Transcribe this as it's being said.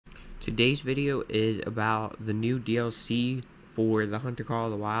Today's video is about the new DLC for the Hunter Call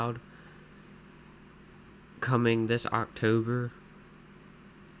of the Wild coming this October.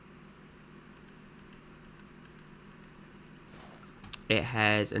 It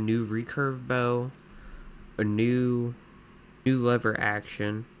has a new recurve bow, a new lever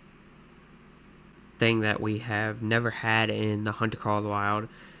action thing that we have never had in the Hunter Call of the Wild,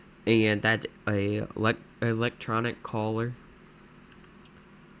 and that's a electronic caller.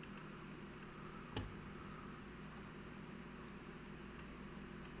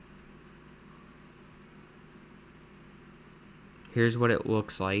 Here's what it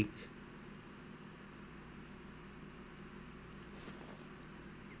looks like.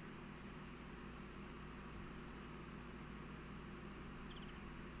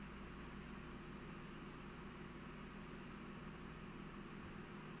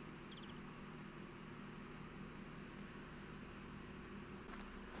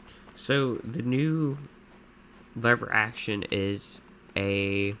 So the new lever action is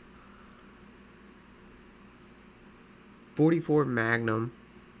a 44 Magnum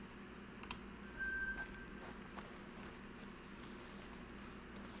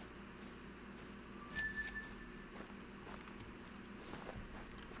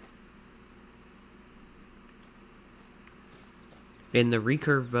and the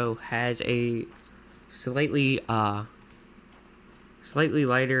recurve bow has a slightly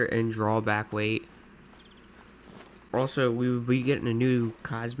lighter and drawback weight. Also, we will be getting a new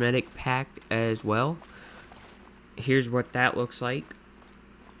cosmetic pack as well. Here's what that looks like.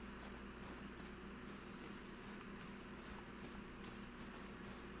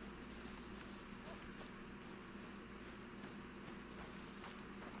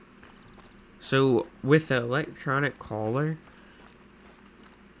 So with the electronic caller,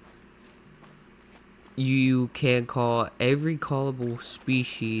 you can call every callable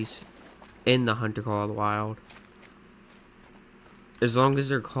species in the Hunter Call of the Wild. As long as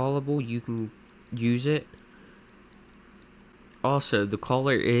they're callable, you can use it. Also, the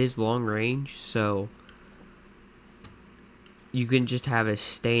caller is long range, so you can just have a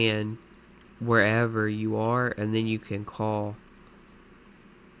stand wherever you are, and then you can call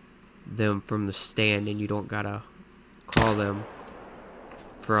them from the stand, and you don't gotta call them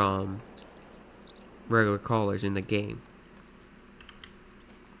from regular callers in the game.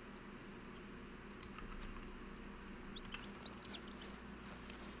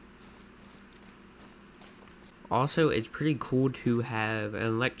 Also, it's pretty cool to have an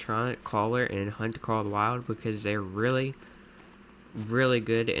electronic caller in Hunter Call of the Wild because they're really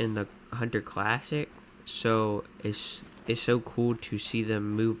good in the Hunter Classic. So it's so cool to see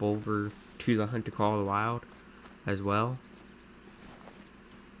them move over to the Hunter Call of the Wild as well.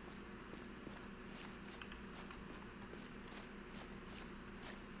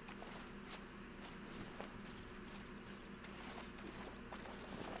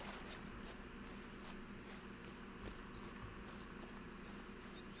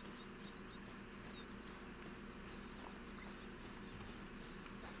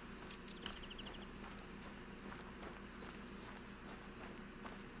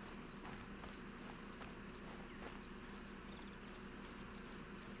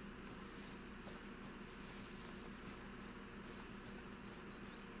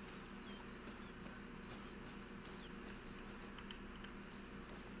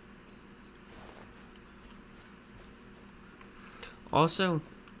 Also,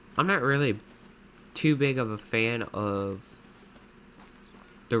 I'm not really too big of a fan of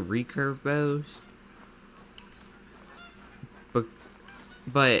the recurve bows,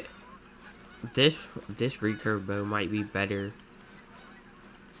 but this recurve bow might be better.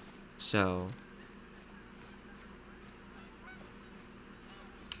 So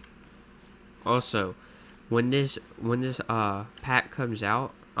also, when this pack comes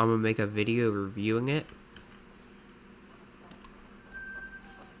out, I'm gonna make a video reviewing it.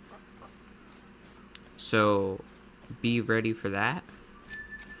 So be ready for that.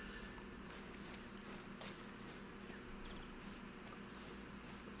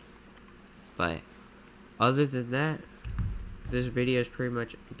 But other than that, this video is pretty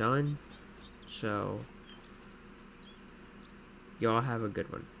much done. So y'all have a good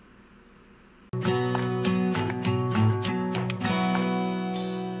one.